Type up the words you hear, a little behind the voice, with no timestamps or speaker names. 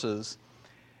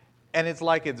and it's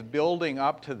like it's building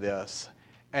up to this.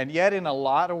 And yet in a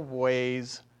lot of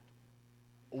ways,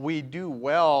 we do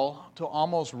well to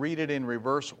almost read it in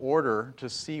reverse order to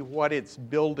see what it's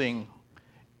building,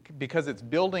 because it's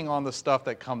building on the stuff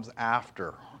that comes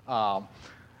after.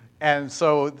 And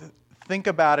so think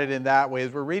about it in that way.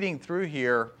 As we're reading through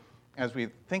here, as we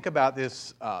think about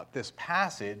this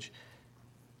passage,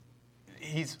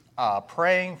 he's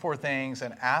praying for things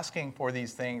and asking for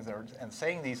these things and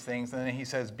saying these things, and then he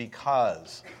says,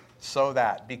 because, so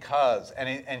that, because,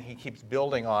 and he keeps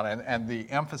building on it, and the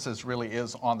emphasis really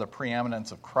is on the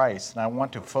preeminence of Christ, and I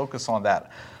want to focus on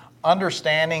that.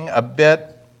 Understanding a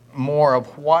bit more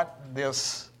of what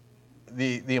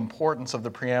the importance of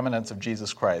the preeminence of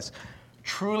Jesus Christ,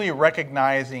 truly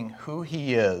recognizing who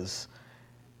he is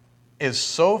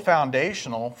so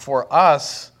foundational for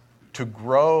us to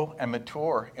grow and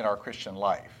mature in our Christian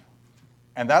life.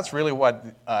 And that's really what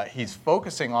he's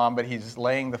focusing on, but he's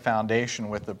laying the foundation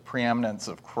with the preeminence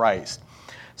of Christ.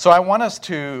 So I want us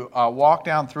to walk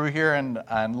down through here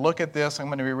and look at this. I'm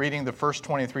going to be reading the first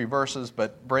 23 verses,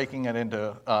 but breaking it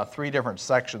into 3 different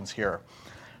sections here.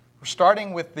 We're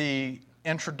starting with the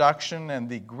introduction and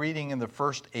the greeting in the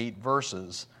first 8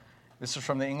 verses. This is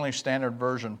from the English Standard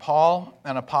Version. Paul,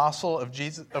 an apostle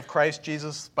of Christ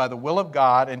Jesus by the will of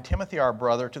God, and Timothy our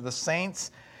brother, to the saints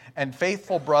and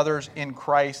faithful brothers in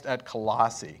Christ at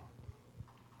Colossae.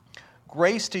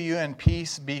 Grace to you and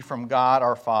peace be from God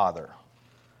our Father.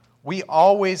 We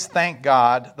always thank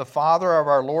God, the Father of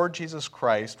our Lord Jesus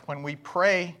Christ, when we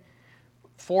pray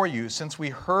for you, since we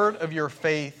heard of your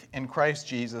faith in Christ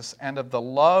Jesus and of the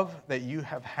love that you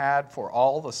have had for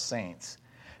all the saints,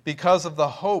 because of the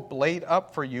hope laid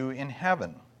up for you in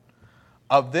heaven.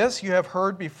 Of this you have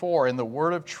heard before in the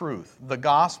word of truth, the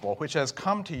gospel, which has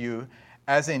come to you,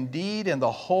 as indeed in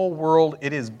the whole world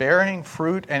it is bearing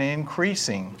fruit and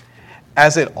increasing,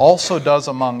 as it also does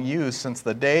among you since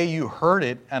the day you heard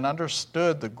it and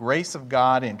understood the grace of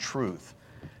God in truth,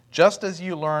 just as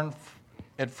you learned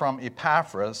it from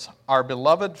Epaphras, our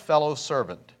beloved fellow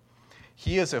servant.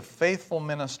 He is a faithful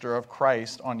minister of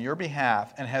Christ on your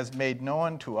behalf and has made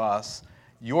known to us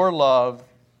your love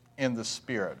in the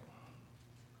Spirit.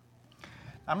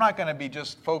 I'm not going to be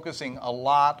just focusing a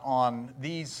lot on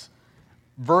these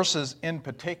verses in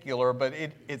particular, but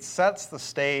it sets the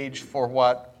stage for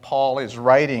what Paul is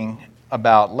writing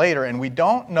about later. And we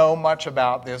don't know much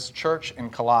about this church in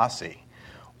Colossae,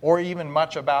 or even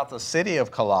much about the city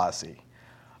of Colossae.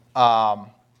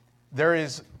 There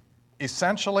is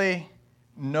essentially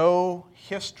no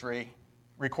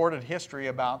recorded history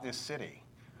about this city.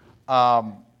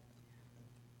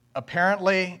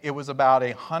 Apparently, it was about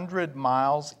 100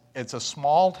 miles. It's a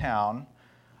small town,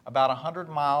 about 100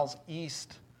 miles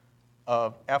east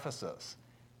of Ephesus.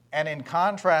 And in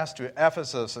contrast to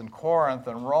Ephesus and Corinth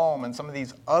and Rome and some of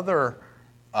these other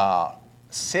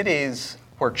cities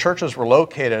where churches were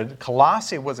located,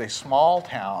 Colossae was a small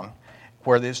town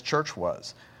where this church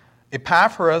was.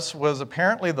 Epaphras was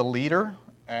apparently the leader,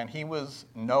 and he was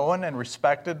known and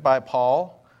respected by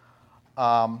Paul.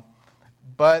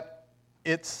 But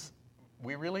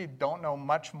we really don't know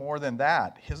much more than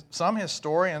that. Some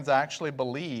historians actually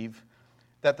believe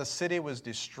that the city was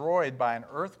destroyed by an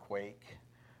earthquake,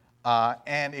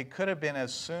 and it could have been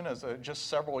as soon as just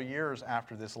several years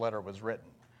after this letter was written.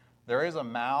 There is a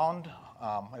mound,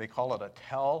 they call it a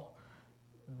tell,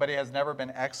 but it has never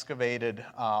been excavated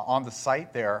on the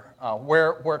site there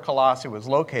where Colossae was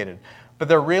located. But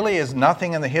there really is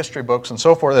nothing in the history books and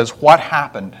so forth as what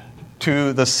happened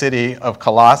to the city of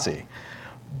Colossae.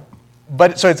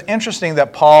 But so it's interesting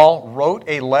that Paul wrote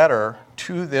a letter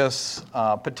to this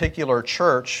particular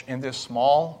church in this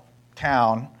small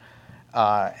town,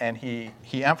 and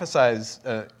he emphasized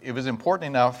it was important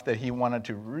enough that he wanted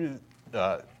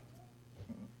to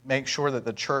make sure that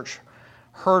the church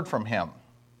heard from him.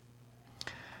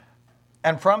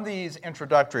 And from these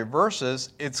introductory verses,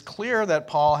 it's clear that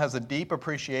Paul has a deep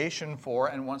appreciation for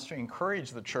and wants to encourage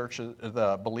the church,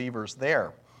 the believers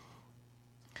there.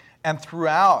 And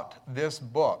throughout this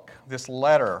book, this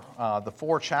letter, the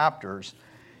 4 chapters,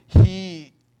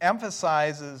 he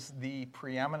emphasizes the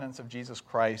preeminence of Jesus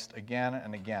Christ again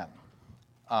and again,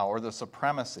 or the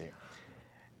supremacy.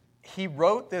 He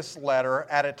wrote this letter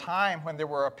at a time when there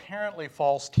were apparently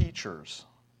false teachers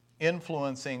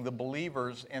influencing the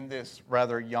believers in this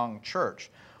rather young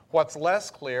church. What's less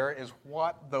clear is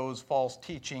what those false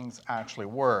teachings actually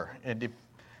were.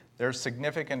 There's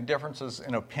significant differences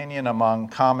in opinion among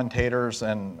commentators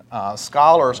and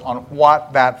scholars on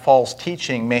what that false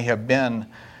teaching may have been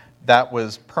that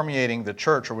was permeating the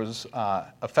church or was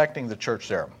affecting the church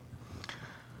there.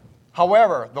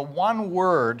 However, the one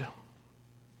word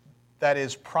that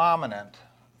is prominent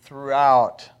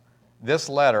throughout this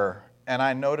letter, and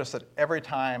I notice that every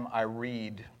time I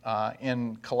read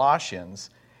in Colossians,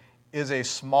 is a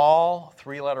small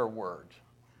three-letter word,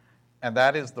 and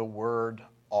that is the word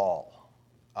all.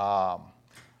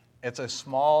 It's a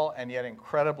small and yet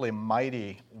incredibly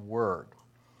mighty word.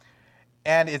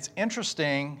 And it's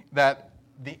interesting that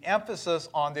the emphasis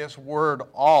on this word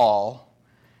all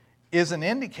is an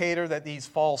indicator that these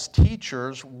false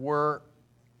teachers were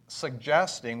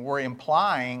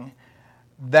implying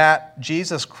that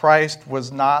Jesus Christ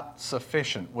was not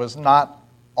sufficient, was not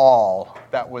all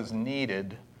that was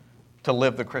needed to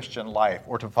live the Christian life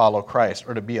or to follow Christ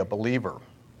or to be a believer.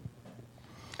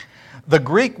 The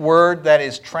Greek word that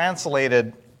is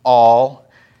translated all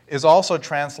is also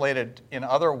translated in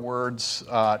other words,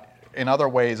 in other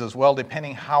ways as well,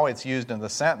 depending how it's used in the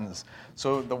sentence.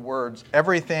 So the words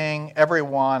everything,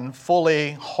 everyone,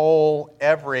 fully, whole,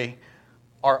 every,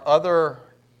 are other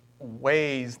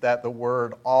ways that the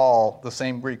word all, the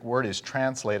same Greek word, is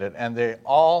translated. And they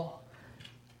all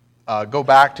go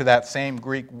back to that same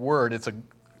Greek word. It's a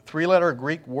three-letter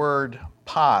Greek word,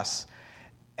 pas,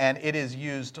 and it is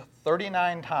used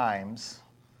 39 times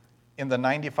in the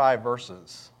 95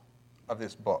 verses of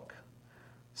this book.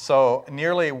 So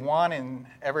nearly one in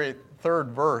every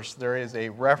third verse, there is a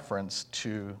reference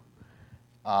to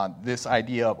this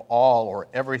idea of all or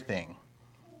everything.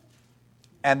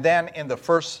 And then in the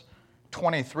first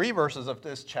 23 verses of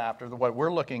this chapter, what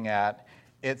we're looking at,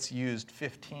 it's used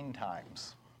 15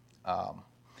 times.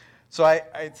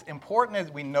 It's important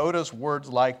as we notice words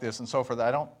like this and so forth.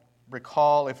 I don't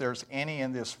recall if there's any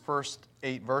in this first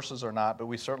 8 verses or not, but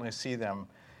we certainly see them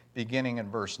beginning in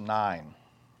verse 9.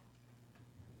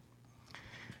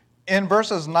 In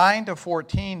verses 9 to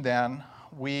 14, then,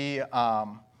 we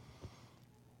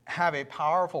have a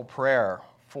powerful prayer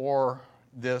for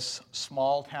this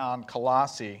small town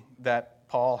Colossae that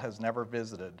Paul has never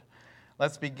visited.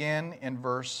 Let's begin in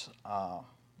verse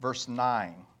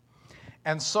 9.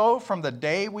 And so from the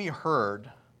day we heard,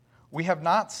 we have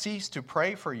not ceased to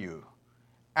pray for you,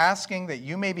 asking that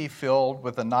you may be filled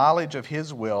with the knowledge of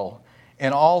his will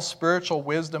in all spiritual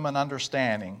wisdom and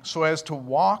understanding, so as to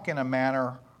walk in a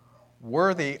manner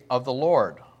worthy of the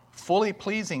Lord, fully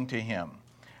pleasing to him,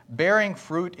 bearing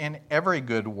fruit in every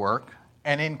good work,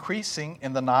 and increasing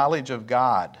in the knowledge of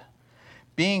God,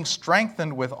 being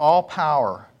strengthened with all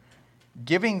power,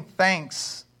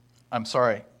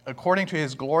 according to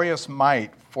his glorious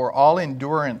might, for all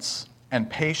endurance and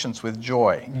patience with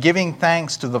joy, giving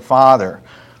thanks to the Father,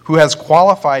 who has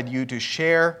qualified you to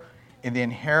share in the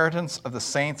inheritance of the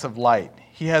saints of light.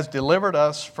 He has delivered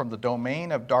us from the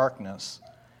domain of darkness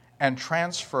and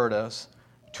transferred us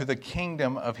to the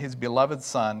kingdom of his beloved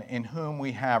Son, in whom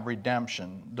we have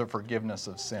redemption, the forgiveness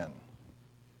of sin.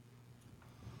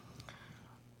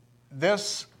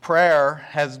 This prayer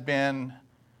has been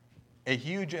a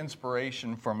huge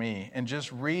inspiration for me, and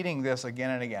just reading this again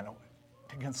and again,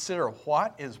 to consider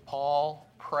what is Paul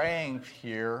praying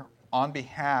here on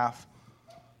behalf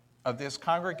of this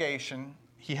congregation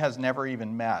he has never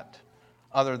even met,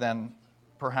 other than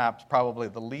probably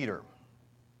the leader.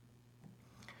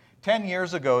 10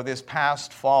 years ago, this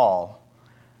past fall,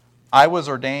 I was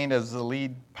ordained as the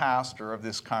lead pastor of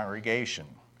this congregation.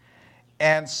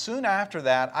 And soon after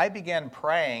that, I began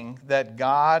praying that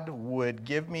God would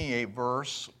give me a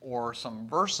verse or some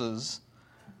verses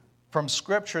from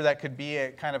Scripture that could be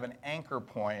a kind of an anchor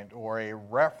point or a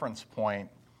reference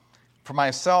point for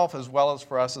myself as well as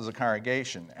for us as a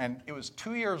congregation. And it was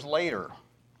 2 years later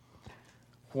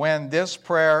when this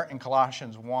prayer in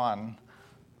Colossians 1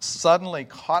 suddenly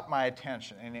caught my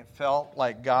attention, and it felt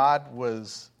like God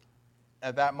was,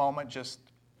 at that moment, just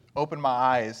opened my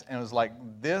eyes, and it was like,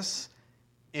 this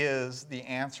is the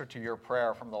answer to your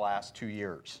prayer from the last 2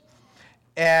 years.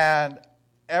 And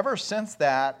ever since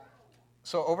that,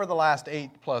 so over the last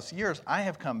 8+ years, I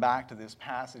have come back to this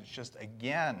passage just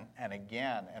again and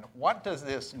again. And what does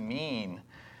this mean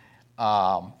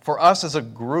for us as a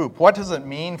group? What does it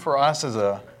mean for us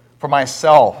for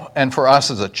myself and for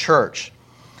us as a church?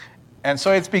 And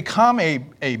so it's become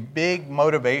a big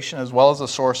motivation as well as a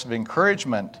source of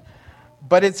encouragement,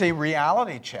 but it's a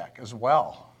reality check as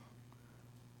well.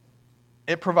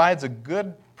 It provides a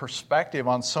good perspective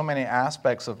on so many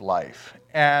aspects of life.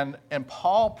 And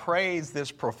Paul prays this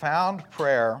profound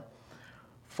prayer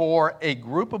for a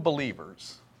group of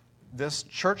believers, this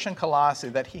church in Colossae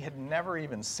that he had never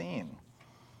even seen.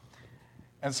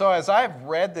 And so as I've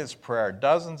read this prayer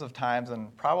dozens of times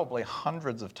and probably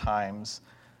hundreds of times,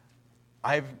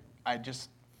 I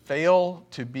just fail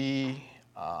to be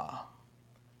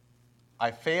I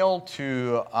fail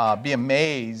to be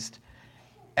amazed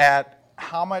at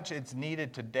how much it's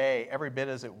needed today, every bit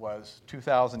as it was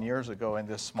 2,000 years ago in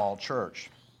this small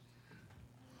church.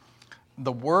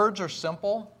 The words are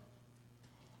simple,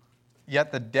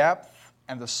 yet the depth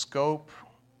and the scope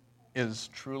is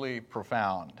truly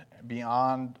profound,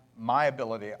 beyond my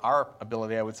ability, our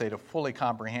ability, I would say, to fully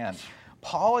comprehend.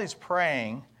 Paul is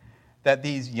praying that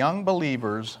these young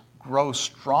believers grow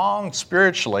strong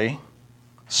spiritually,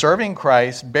 serving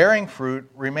Christ, bearing fruit,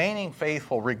 remaining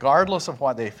faithful regardless of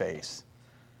what they face,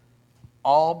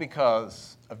 all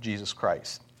because of Jesus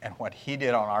Christ and what he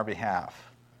did on our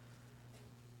behalf.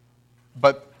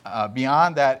 But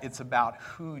beyond that, it's about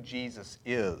who Jesus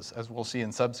is, as we'll see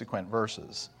in subsequent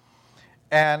verses.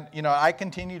 And, I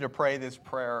continue to pray this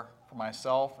prayer for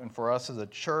myself and for us as a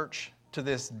church to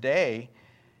this day.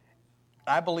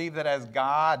 I believe that as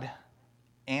God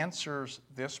answers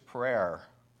this prayer,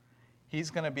 he's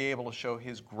going to be able to show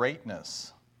his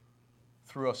greatness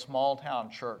through a small town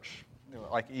church,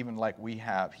 like we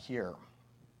have here.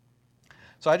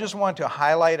 So I just want to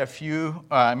highlight a few,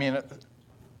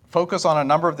 focus on a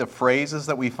number of the phrases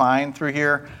that we find through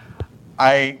here.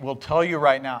 I will tell you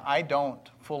right now, I don't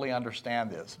fully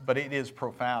understand this, but it is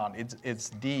profound. It's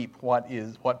deep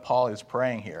what Paul is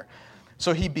praying here.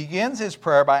 So he begins his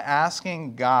prayer by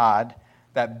asking God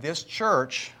that this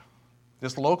church,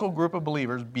 this local group of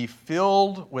believers, be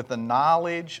filled with the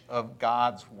knowledge of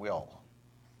God's will.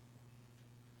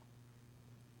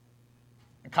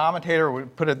 A commentator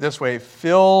would put it this way: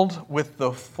 filled with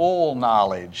the full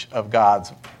knowledge of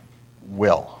God's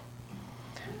will.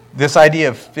 This idea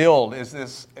of filled is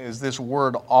this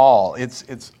word all.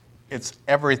 It's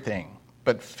everything,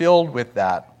 but filled with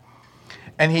that.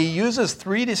 And he uses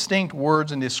three distinct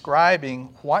words in describing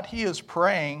what he is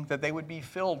praying that they would be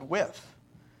filled with.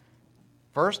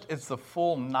 First, it's the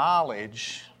full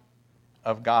knowledge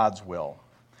of God's will.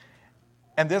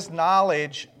 And this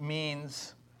knowledge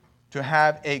means to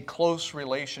have a close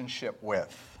relationship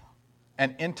with,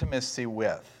 an intimacy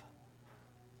with.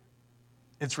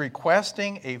 It's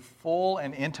requesting a full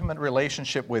and intimate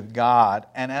relationship with God,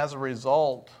 and as a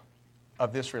result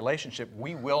of this relationship,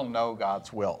 we will know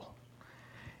God's will.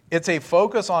 It's a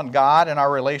focus on God and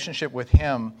our relationship with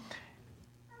him.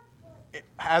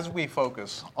 As we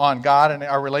focus on God and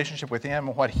our relationship with him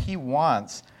and what he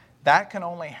wants, that can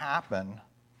only happen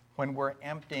when we're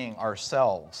emptying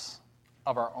ourselves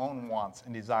of our own wants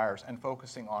and desires and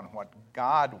focusing on what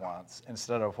God wants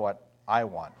instead of what I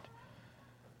want.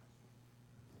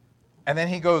 And then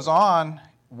he goes on,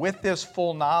 with this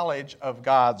full knowledge of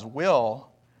God's will,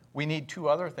 we need two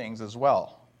other things as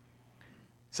well.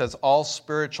 He says, all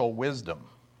spiritual wisdom.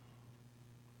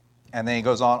 And then he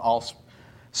goes on, all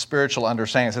spiritual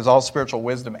understanding. It says all spiritual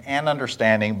wisdom and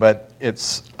understanding, but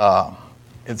it's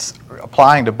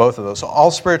applying to both of those. So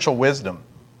all spiritual wisdom.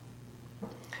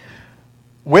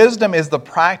 Wisdom is the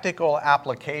practical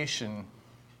application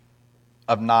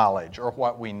of knowledge or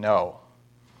what we know.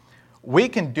 We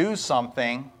can do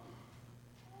something,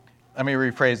 let me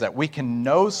rephrase that, we can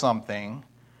know something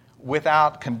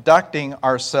without conducting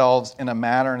ourselves in a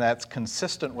manner that's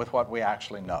consistent with what we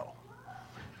actually know.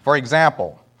 For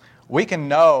example, we can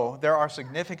know there are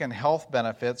significant health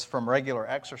benefits from regular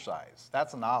exercise.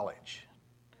 That's knowledge.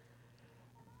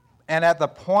 And at the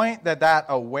point that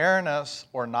awareness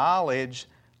or knowledge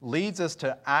leads us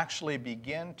to actually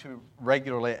begin to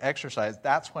regularly exercise,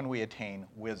 that's when we attain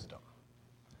wisdom.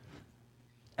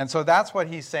 And so that's what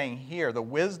he's saying here. The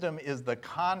wisdom is the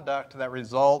conduct that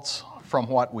results from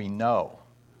what we know.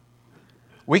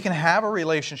 We can have a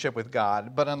relationship with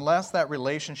God, but unless that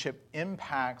relationship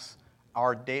impacts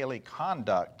our daily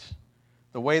conduct,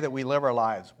 the way that we live our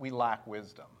lives, we lack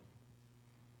wisdom.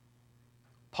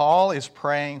 Paul is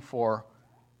praying for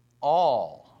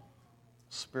all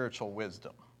spiritual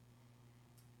wisdom,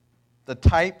 the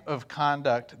type of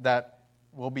conduct that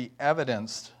will be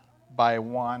evidenced by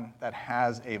one that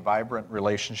has a vibrant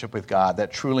relationship with God, that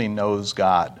truly knows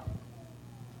God.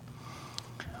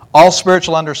 All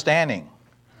spiritual understanding.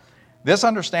 This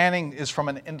understanding is from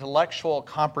an intellectual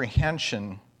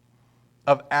comprehension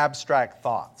of abstract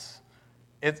thoughts.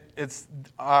 It's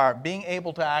our being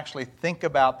able to actually think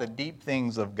about the deep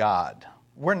things of God.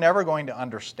 We're never going to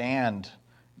understand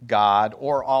God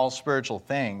or all spiritual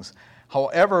things.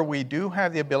 However, we do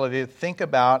have the ability to think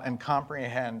about and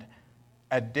comprehend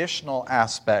additional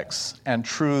aspects and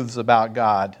truths about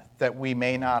God that we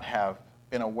may not have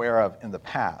been aware of in the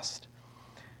past.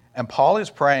 And Paul is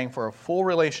praying for a full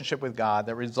relationship with God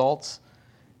that results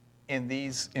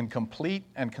in complete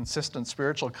and consistent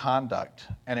spiritual conduct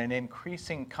and an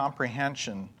increasing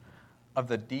comprehension of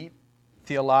the deep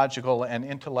theological and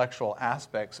intellectual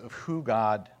aspects of who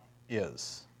God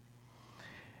is.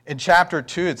 In chapter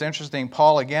 2, it's interesting,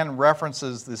 Paul again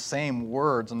references the same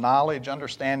words, knowledge,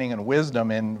 understanding, and wisdom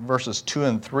in verses 2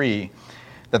 and 3,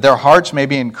 that their hearts may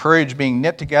be encouraged, being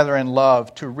knit together in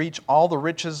love, to reach all the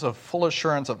riches of full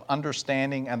assurance of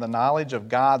understanding and the knowledge of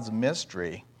God's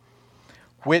mystery,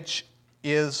 which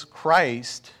is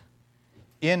Christ,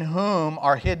 in whom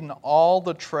are hidden all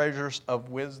the treasures of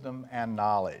wisdom and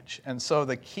knowledge. And so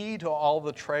the key to all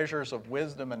the treasures of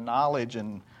wisdom and knowledge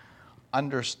and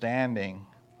understanding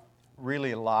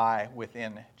really lie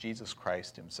within Jesus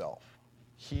Christ himself.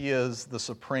 He is the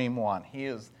supreme one. He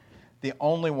is the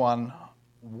only one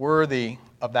worthy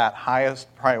of that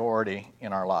highest priority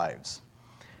in our lives.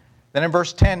 Then in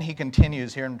verse 10, he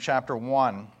continues here in chapter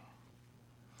 1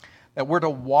 that we're to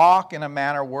walk in a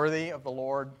manner worthy of the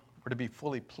Lord. We're to be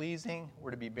fully pleasing.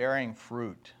 We're to be bearing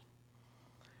fruit.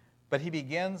 But he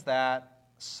begins that.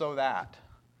 So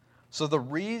the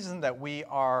reason that we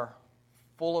are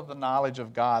full of the knowledge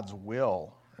of God's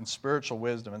will and spiritual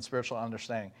wisdom and spiritual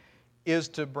understanding is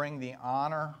to bring the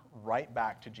honor right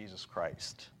back to Jesus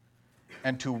Christ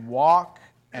and to walk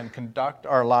and conduct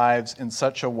our lives in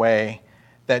such a way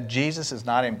that Jesus is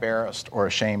not embarrassed or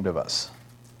ashamed of us.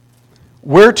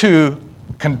 We're to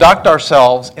conduct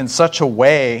ourselves in such a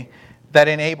way that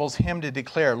enables him to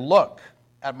declare, look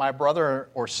at my brother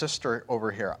or sister over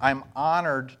here. I'm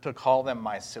honored to call them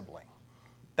my sibling.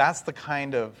 That's the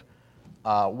kind of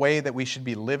way that we should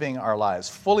be living our lives.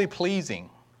 Fully pleasing.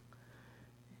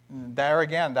 There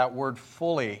again, that word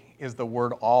fully is the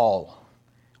word all.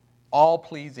 All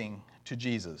pleasing to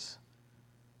Jesus.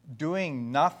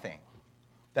 Doing nothing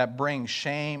that brings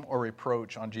shame or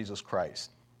reproach on Jesus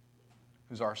Christ,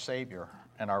 who's our Savior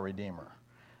and our Redeemer.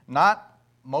 Not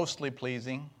mostly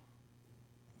pleasing,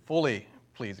 fully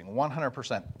pleasing,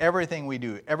 100%. Everything we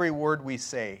do, every word we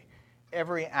say,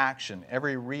 every action,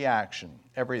 every reaction,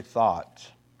 every thought.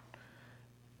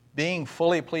 Being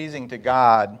fully pleasing to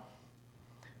God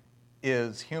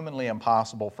is humanly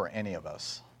impossible for any of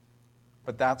us.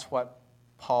 But that's what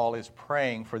Paul is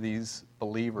praying for these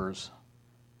believers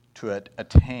to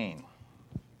attain.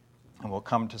 And we'll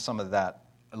come to some of that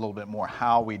a little bit more,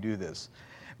 how we do this.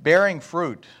 Bearing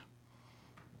fruit.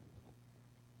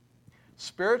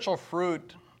 Spiritual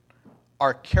fruit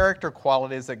are character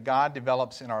qualities that God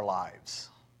develops in our lives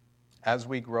as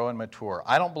we grow and mature.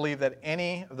 I don't believe that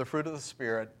any of the fruit of the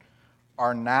Spirit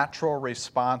are natural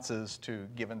responses to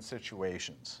given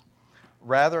situations.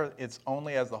 Rather, it's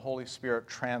only as the Holy Spirit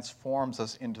transforms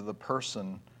us into the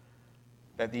person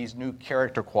that these new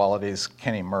character qualities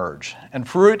can emerge. And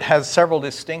fruit has several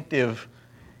distinctive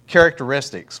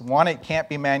characteristics. One, it can't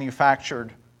be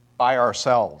manufactured by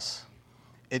ourselves.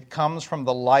 It comes from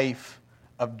the life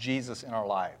of Jesus in our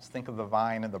lives. Think of the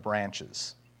vine and the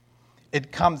branches.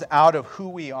 It comes out of who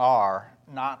we are,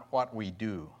 not what we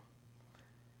do.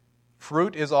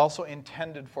 Fruit is also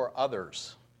intended for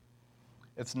others.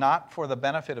 It's not for the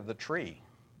benefit of the tree,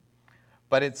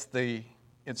 but it's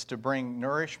to bring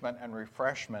nourishment and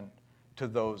refreshment to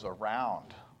those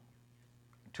around,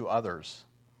 to others.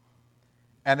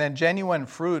 And then genuine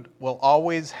fruit will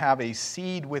always have a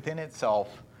seed within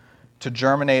itself to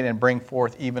germinate and bring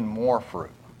forth even more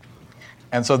fruit.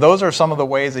 And so those are some of the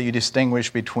ways that you distinguish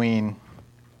between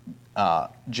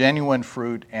genuine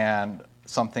fruit and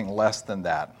something less than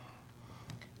that.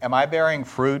 Am I bearing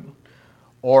fruit,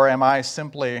 or am I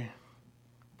simply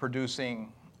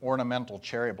producing ornamental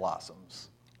cherry blossoms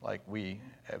like we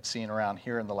have seen around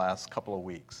here in the last couple of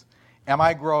weeks? Am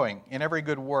I growing in every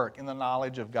good work in the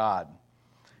knowledge of God?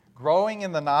 Growing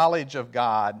in the knowledge of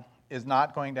God is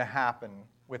not going to happen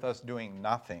with us doing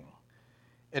nothing.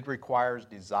 It requires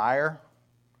desire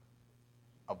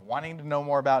of wanting to know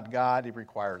more about God. It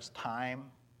requires time,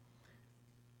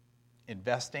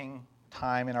 investing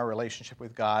time in our relationship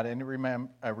with God, and it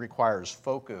requires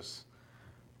focus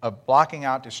of blocking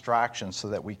out distractions so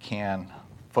that we can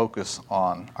focus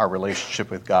on our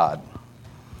relationship with God.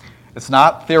 It's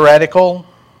not theoretical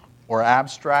or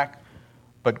abstract,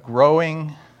 but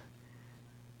growing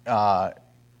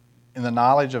in the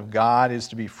knowledge of God is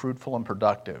to be fruitful and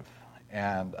productive.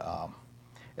 And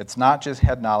it's not just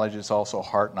head knowledge, it's also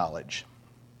heart knowledge.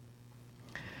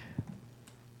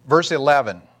 Verse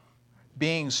 11,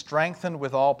 being strengthened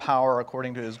with all power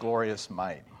according to his glorious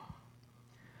might.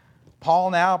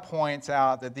 Paul now points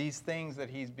out that these things that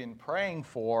he's been praying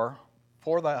for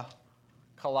the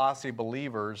Colossae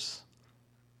believers,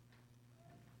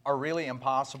 are really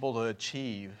impossible to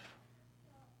achieve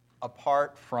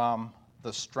apart from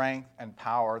the strength and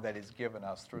power that is given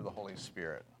us through the Holy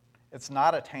Spirit. It's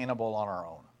not attainable on our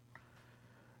own.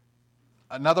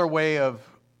 Another way of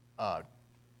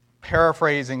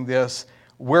paraphrasing this,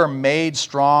 we're made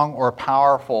strong or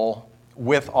powerful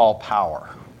with all power.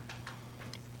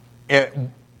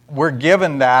 We're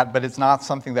given that, but it's not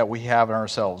something that we have in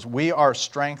ourselves. We are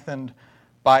strengthened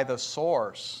by the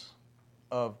source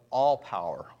of all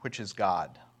power, which is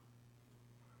God.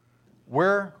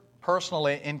 We're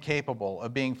personally incapable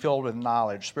of being filled with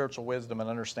knowledge, spiritual wisdom, and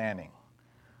understanding.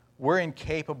 We're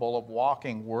incapable of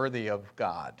walking worthy of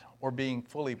God or being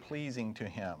fully pleasing to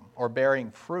Him or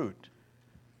bearing fruit.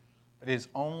 It is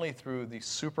only through the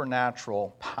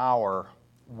supernatural power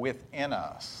within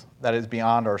us that is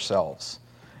beyond ourselves.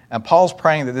 And Paul's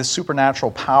praying that this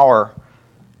supernatural power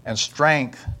and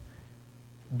strength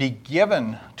be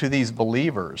given to these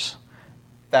believers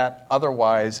that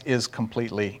otherwise is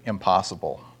completely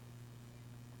impossible.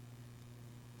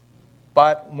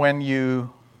 But when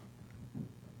you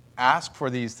ask for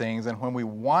these things and when we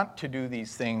want to do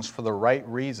these things for the right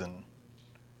reason,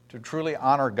 to truly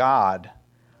honor God,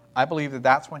 I believe that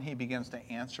that's when He begins to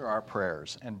answer our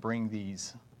prayers and bring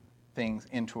these things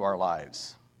into our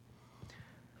lives.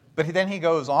 But then he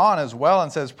goes on as well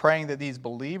and says, praying that these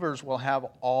believers will have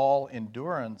all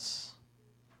endurance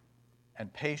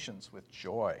and patience with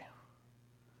joy.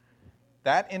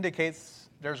 That indicates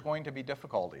there's going to be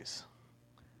difficulties.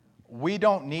 We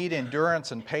don't need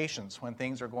endurance and patience when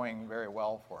things are going very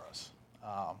well for us.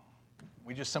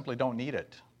 We just simply don't need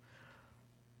it.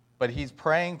 But he's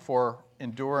praying for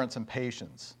endurance and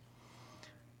patience.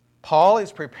 Paul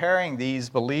is preparing these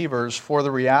believers for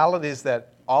the realities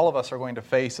that all of us are going to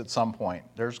face at some point.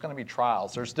 There's going to be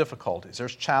trials, there's difficulties,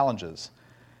 there's challenges.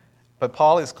 But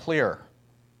Paul is clear.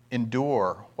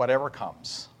 Endure whatever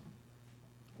comes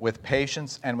with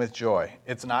patience and with joy.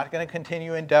 It's not going to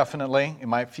continue indefinitely. It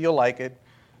might feel like it,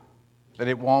 but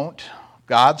it won't.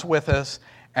 God's with us,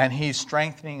 and He's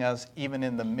strengthening us even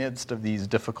in the midst of these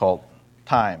difficult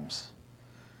times.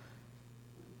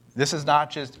 This is not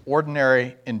just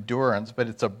ordinary endurance, but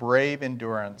it's a brave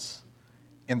endurance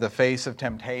in the face of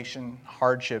temptation,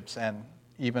 hardships, and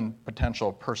even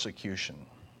potential persecution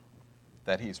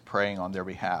that he's praying on their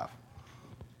behalf.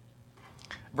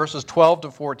 Verses 12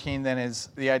 to 14 then is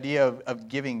the idea of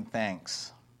giving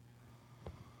thanks.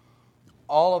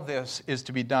 All of this is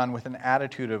to be done with an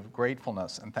attitude of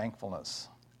gratefulness and thankfulness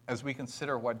as we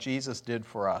consider what Jesus did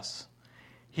for us.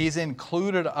 He's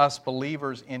included us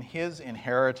believers in His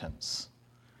inheritance.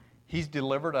 He's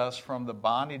delivered us from the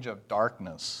bondage of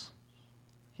darkness.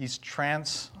 He's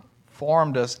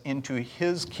transformed us into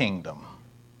His kingdom,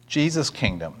 Jesus'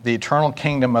 kingdom, the eternal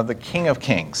kingdom of the King of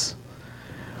Kings.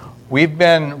 We've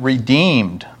been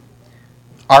redeemed.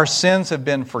 Our sins have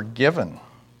been forgiven,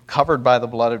 covered by the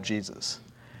blood of Jesus.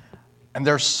 And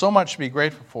there's so much to be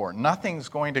grateful for. Nothing's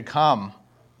going to come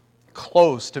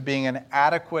close to being an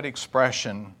adequate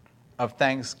expression of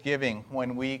thanksgiving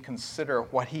when we consider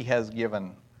what He has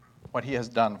given, what He has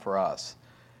done for us.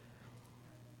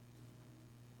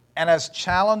 And as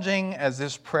challenging as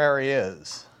this prayer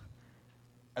is,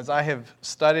 as I have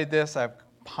studied this, I've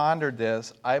pondered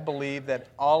this, I believe that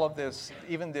all of this,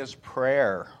 even this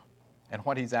prayer and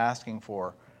what he's asking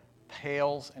for,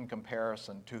 pales in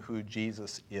comparison to who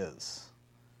Jesus is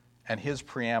and His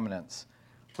preeminence,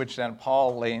 which then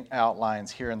Paul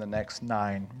outlines here in the next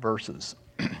 9 verses.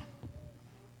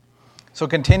 So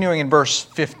continuing in verse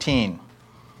 15,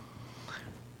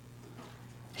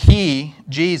 He,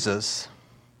 Jesus,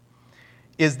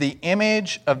 is the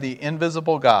image of the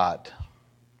invisible God,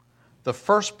 the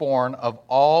firstborn of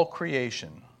all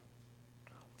creation.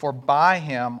 For by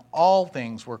Him all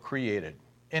things were created,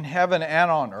 in heaven and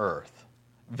on earth,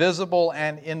 visible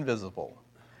and invisible,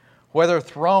 whether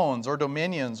thrones or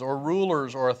dominions or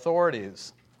rulers or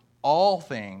authorities, all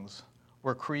things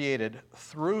were created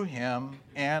through Him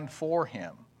and for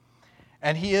Him.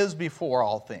 And He is before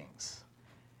all things,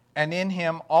 and in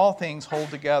Him all things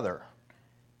hold together.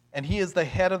 And He is the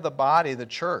head of the body, the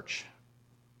church.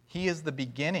 He is the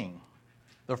beginning,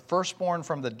 the firstborn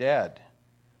from the dead,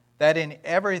 that in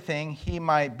everything He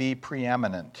might be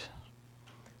preeminent.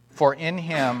 For in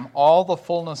Him all the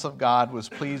fullness of God was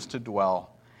pleased to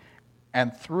dwell,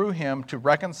 and through Him to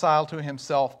reconcile to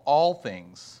Himself all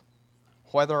things,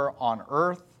 whether on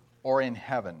earth or in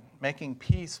heaven, making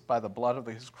peace by the blood of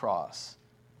His cross.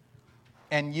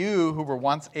 And you who were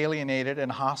once alienated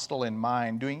and hostile in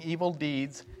mind, doing evil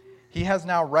deeds, He has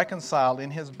now reconciled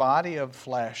in His body of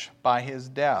flesh by His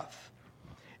death,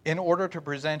 in order to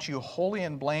present you holy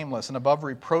and blameless and above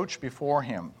reproach before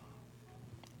Him.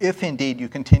 If indeed you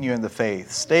continue in the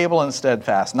faith, stable and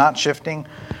steadfast, not shifting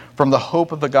from the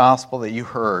hope of the gospel that you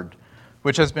heard,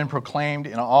 which has been proclaimed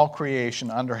in all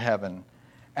creation under heaven,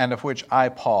 and of which I,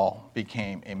 Paul,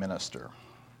 became a minister.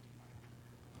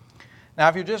 Now,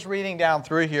 if you're just reading down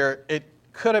through here, it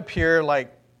could appear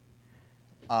like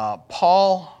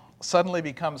Paul suddenly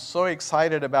becomes so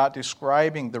excited about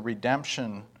describing the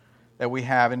redemption that we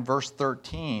have in verse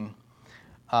 13,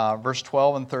 verse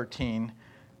 12 and 13,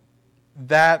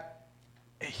 that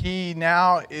he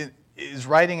now is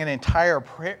writing an entire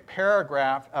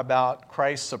paragraph about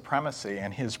Christ's supremacy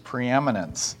and his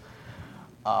preeminence.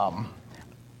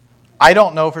 I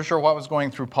don't know for sure what was going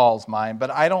through Paul's mind,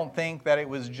 but I don't think that it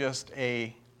was just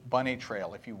a bunny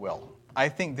trail, if you will. I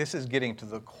think this is getting to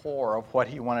the core of what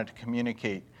he wanted to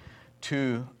communicate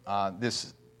to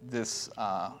this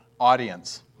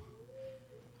audience.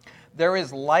 There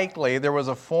was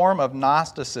a form of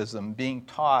Gnosticism being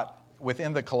taught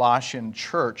within the Colossian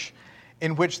church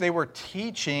in which they were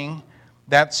teaching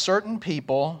that certain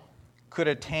people could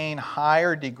attain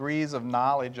higher degrees of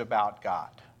knowledge about God.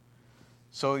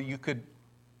 So you could,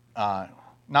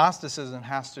 Gnosticism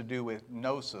has to do with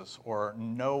gnosis, or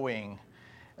knowing,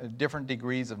 different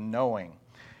degrees of knowing.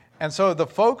 And so the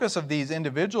focus of these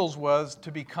individuals was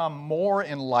to become more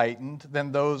enlightened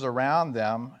than those around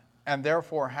them, and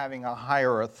therefore having a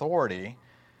higher authority,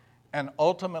 and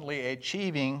ultimately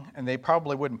achieving, and they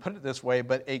probably wouldn't put it this way,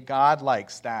 but a godlike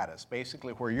status,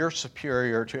 basically where you're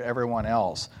superior to everyone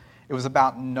else. It was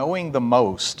about knowing the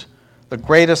most, the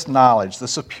greatest knowledge, the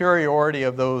superiority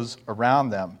of those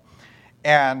around them.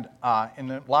 And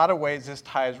in a lot of ways, this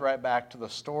ties right back to the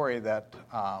story that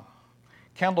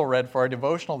Kendall read for our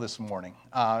devotional this morning.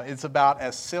 It's about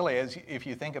as silly as, if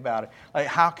you think about it, like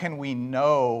how can we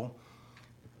know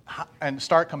and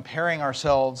start comparing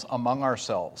ourselves among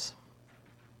ourselves?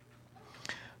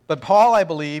 But Paul, I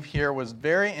believe, here was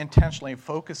very intentionally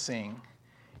focusing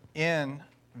in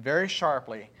very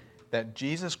sharply that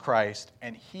Jesus Christ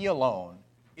and He alone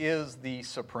is the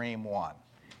supreme one.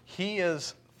 He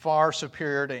is far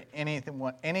superior to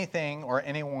anything or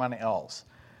anyone else.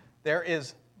 There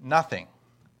is nothing,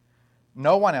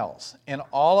 no one else in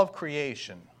all of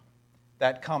creation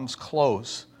that comes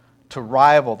close to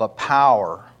rival the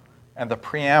power and the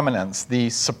preeminence, the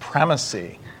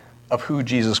supremacy of who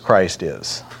Jesus Christ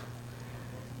is.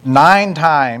 9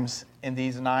 times in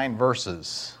these 9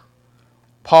 verses,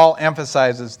 Paul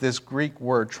emphasizes this Greek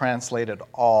word translated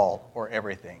all or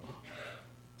everything.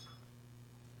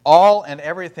 All and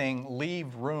everything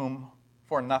leave room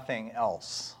for nothing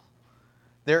else.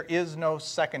 There is no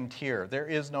second tier. There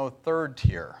is no third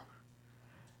tier.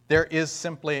 There is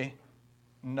simply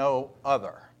no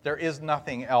other. There is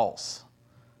nothing else.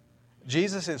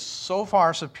 Jesus is so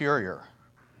far superior,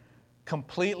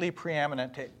 completely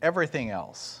preeminent to everything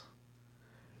else.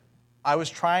 I was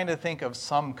trying to think of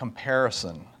some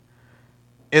comparison.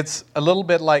 It's a little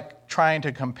bit like trying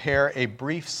to compare a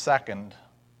brief second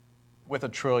with a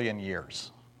trillion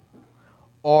years,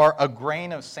 or a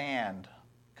grain of sand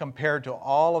compared to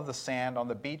all of the sand on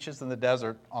the beaches and the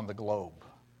desert on the globe.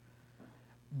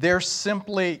 There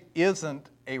simply isn't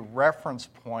a reference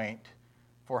point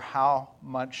for how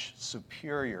much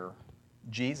superior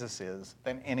Jesus is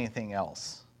than anything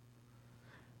else.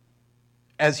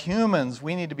 As humans,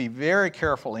 we need to be very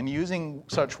careful in using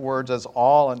such words as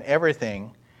all and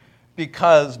everything,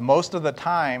 because most of the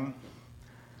time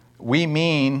we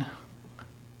mean,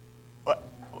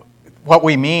 what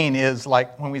we mean is,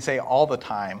 like when we say all the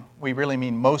time, we really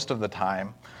mean most of the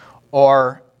time,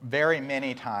 or very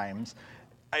many times.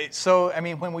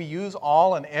 When we use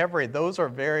all and every,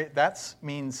 that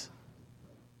means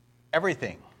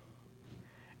everything.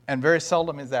 And very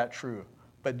seldom is that true.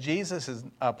 But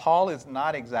Paul is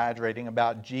not exaggerating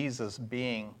about Jesus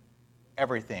being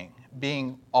everything,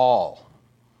 being all.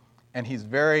 And he's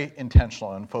very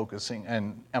intentional in focusing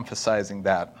and emphasizing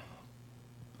that.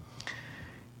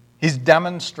 He's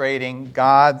demonstrating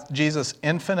Jesus'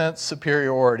 infinite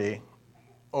superiority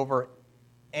over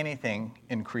anything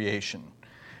in creation.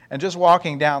 And just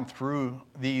walking down through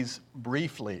these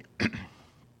briefly,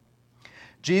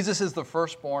 Jesus is the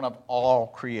firstborn of all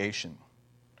creation.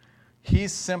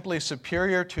 He's simply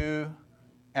superior to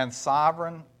and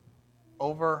sovereign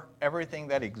over everything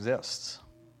that exists.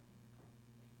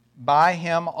 By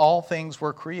him, all things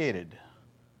were created.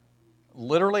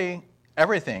 Literally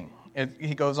everything.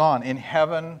 He goes on, in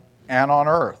heaven and on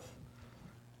earth.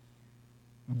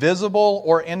 Visible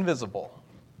or invisible.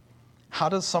 How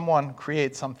does someone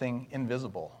create something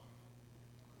invisible?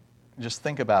 Just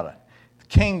think about it.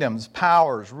 Kingdoms,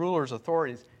 powers, rulers,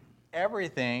 authorities,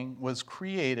 everything was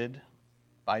created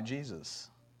by Jesus.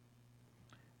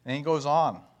 And he goes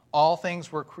on. All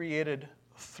things were created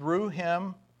through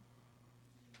him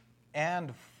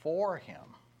and for him.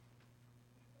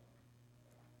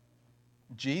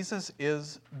 Jesus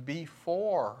is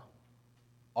before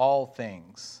all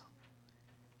things.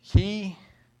 He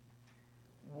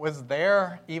was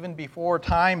there even before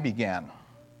time began.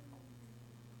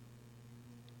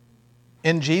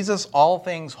 In Jesus, all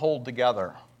things hold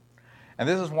together. And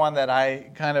this is one that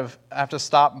I kind of have to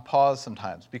stop and pause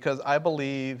sometimes, because I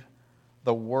believe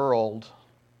the world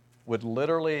would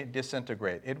literally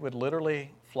disintegrate. It would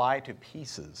literally fly to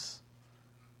pieces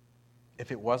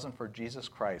if it wasn't for Jesus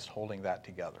Christ holding that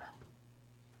together.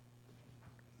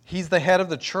 He's the head of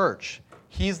the church.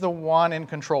 He's the one in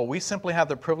control. We simply have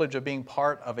the privilege of being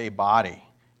part of a body,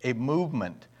 a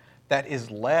movement that is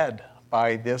led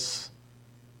by this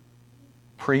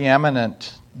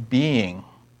preeminent being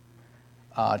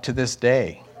to this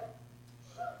day.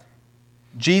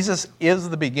 Jesus is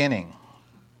the beginning,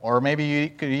 or maybe you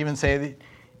could even say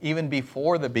even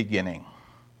before the beginning.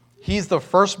 He's the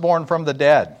firstborn from the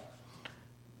dead.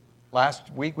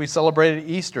 Last week we celebrated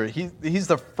Easter. He's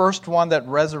the first one that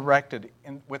resurrected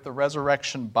with the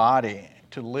resurrection body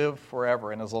to live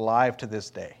forever and is alive to this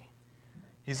day.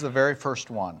 He's the very first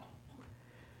one.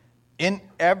 In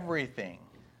everything,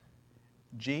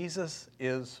 Jesus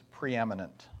is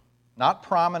preeminent. Not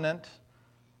prominent,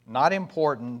 not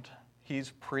important.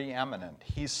 He's preeminent.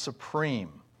 He's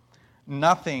supreme.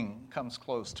 Nothing comes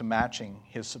close to matching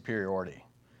his superiority.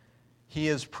 He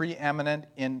is preeminent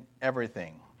in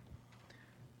everything.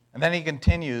 And then he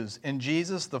continues, in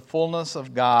Jesus the fullness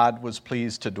of God was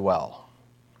pleased to dwell.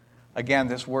 Again,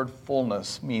 this word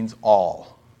fullness means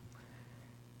all.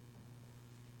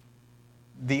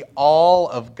 The all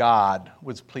of God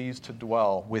was pleased to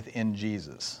dwell within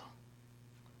Jesus.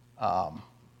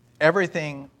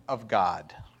 Everything of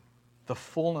God, the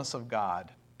fullness of God,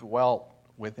 dwelt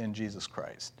within Jesus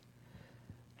Christ.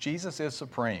 Jesus is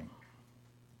supreme.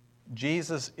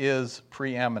 Jesus is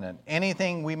preeminent.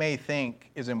 Anything we may think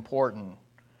is important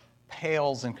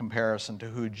pales in comparison to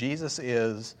who Jesus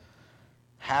is,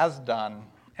 has done,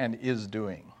 and is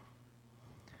doing.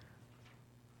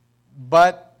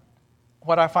 But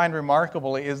what I find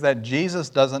remarkable is that Jesus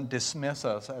doesn't dismiss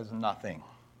us as nothing.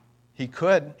 He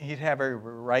could, he'd have every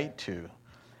right to.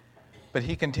 But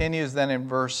he continues then in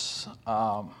verse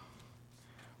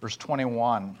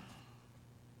 21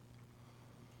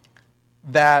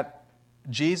 that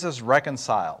Jesus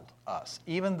reconciled us,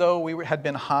 even though we had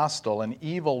been hostile and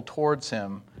evil towards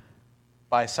him,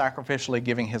 by sacrificially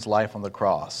giving his life on the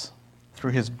cross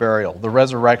through his burial, the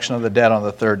resurrection of the dead on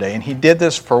the third day. And he did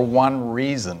this for one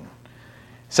reason.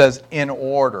 It says, in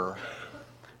order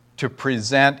to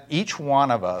present each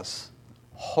one of us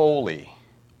holy,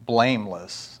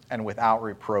 blameless, and without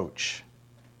reproach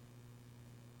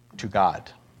to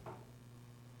God.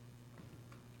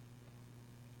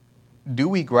 Do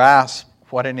we grasp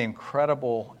what an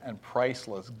incredible and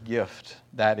priceless gift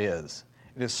that is?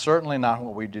 It is certainly not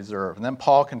what we deserve. And then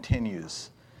Paul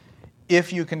continues,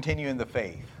 if you continue in the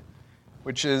faith,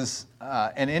 which is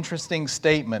an interesting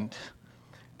statement,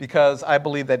 because I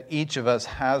believe that each of us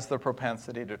has the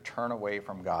propensity to turn away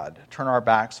from God, turn our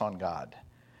backs on God,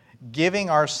 giving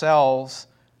ourselves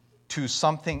to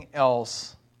something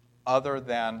else other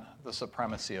than the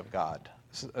supremacy of God,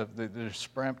 the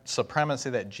supremacy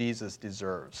that Jesus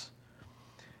deserves.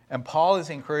 And Paul is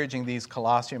encouraging these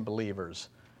Colossian believers,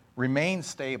 remain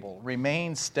stable,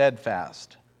 remain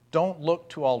steadfast. Don't look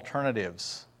to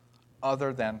alternatives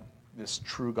other than this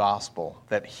true gospel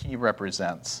that he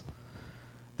represents.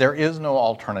 There is no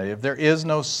alternative. There is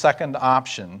no second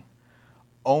option.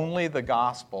 Only the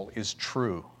gospel is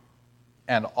true.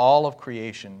 And all of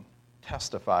creation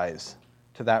testifies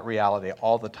to that reality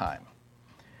all the time.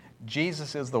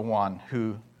 Jesus is the one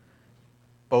who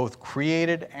both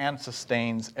created and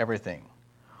sustains everything.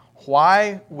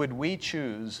 Why would we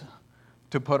choose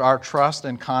to put our trust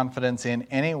and confidence in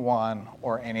anyone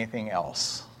or anything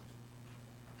else?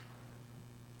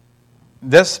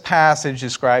 This passage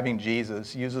describing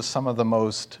Jesus uses some of the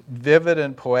most vivid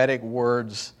and poetic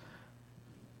words,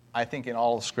 I think, in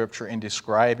all of Scripture in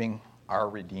describing our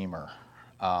Redeemer.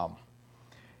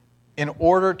 In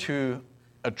order to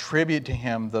attribute to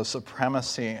him the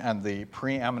supremacy and the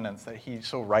preeminence that he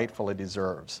so rightfully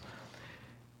deserves.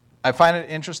 I find it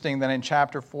interesting that in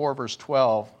chapter 4, verse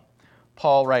 12,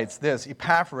 Paul writes this,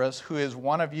 Epaphras, who is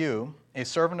one of you, a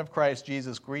servant of Christ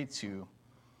Jesus, greets you,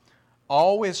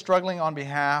 always struggling on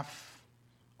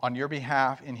your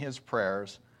behalf in his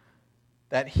prayers,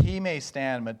 that he may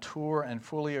stand mature and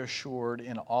fully assured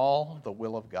in all the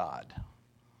will of God.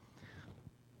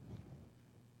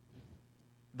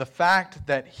 The fact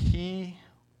that he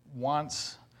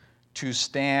wants to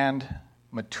stand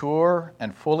mature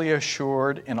and fully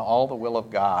assured in all the will of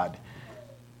God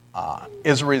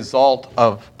is a result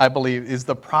of, I believe, is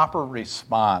the proper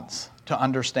response to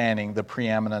understanding the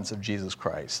preeminence of Jesus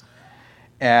Christ.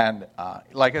 And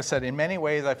like I said, in many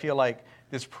ways, I feel like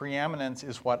this preeminence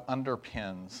is what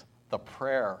underpins the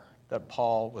prayer that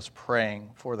Paul was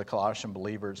praying for the Colossian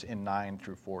believers in 9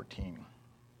 through 14.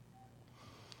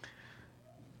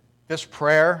 This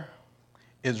prayer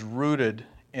is rooted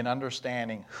in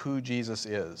understanding who Jesus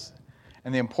is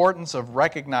and the importance of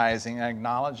recognizing and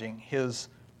acknowledging his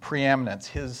preeminence,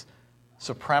 his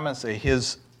supremacy,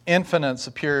 his infinite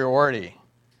superiority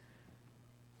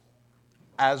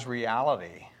as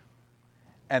reality,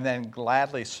 and then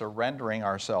gladly surrendering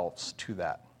ourselves to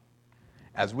that.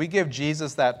 As we give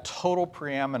Jesus that total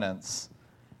preeminence,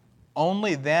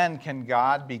 only then can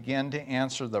God begin to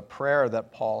answer the prayer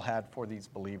that Paul had for these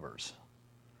believers.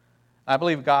 I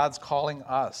believe God's calling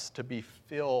us to be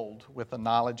filled with the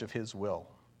knowledge of his will,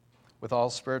 with all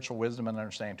spiritual wisdom and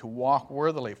understanding, to walk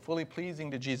worthily, fully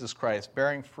pleasing to Jesus Christ,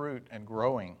 bearing fruit and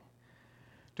growing,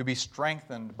 to be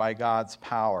strengthened by God's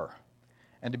power,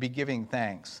 and to be giving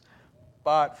thanks.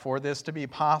 But for this to be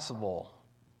possible,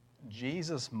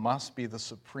 Jesus must be the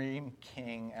supreme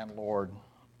King and Lord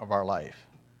of our life.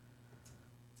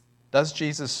 Does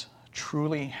Jesus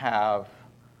truly have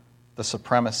the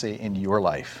supremacy in your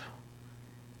life?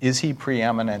 Is he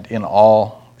preeminent in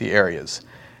all the areas?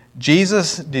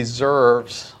 Jesus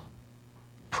deserves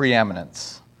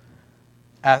preeminence.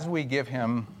 As we give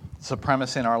him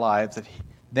supremacy in our lives,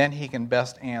 then he can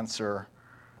best answer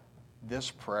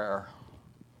this prayer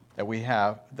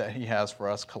that he has for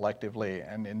us collectively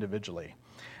and individually.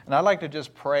 And I'd like to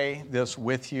just pray this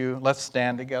with you. Let's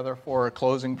stand together for a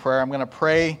closing prayer. I'm going to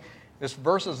pray this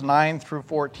verses 9 through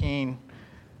 14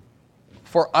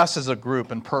 for us as a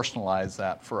group and personalize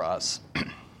that for us.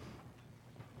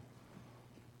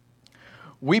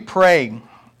 We pray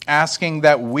asking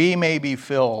that we may be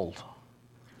filled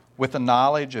with the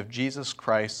knowledge of Jesus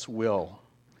Christ's will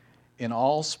in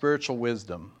all spiritual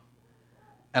wisdom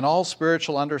and all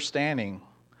spiritual understanding,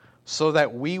 so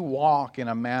that we walk in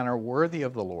a manner worthy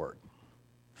of the Lord,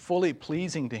 fully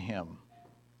pleasing to him,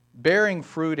 bearing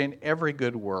fruit in every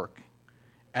good work,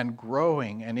 and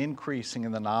growing and increasing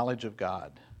in the knowledge of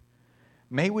God.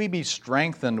 May we be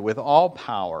strengthened with all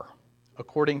power,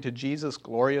 according to Jesus'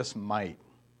 glorious might,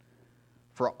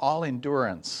 for all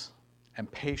endurance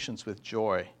and patience with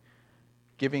joy,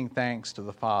 giving thanks to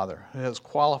the Father, who has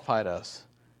qualified us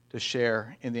to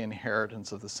share in the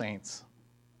inheritance of the saints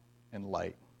in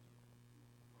light.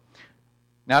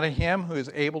 Now to him who is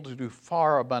able to do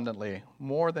far abundantly,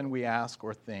 more than we ask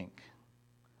or think,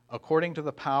 according to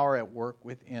the power at work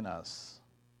within us,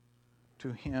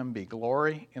 to him be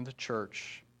glory in the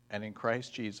church and in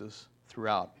Christ Jesus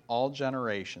throughout all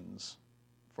generations,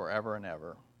 forever and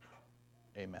ever.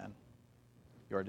 Amen.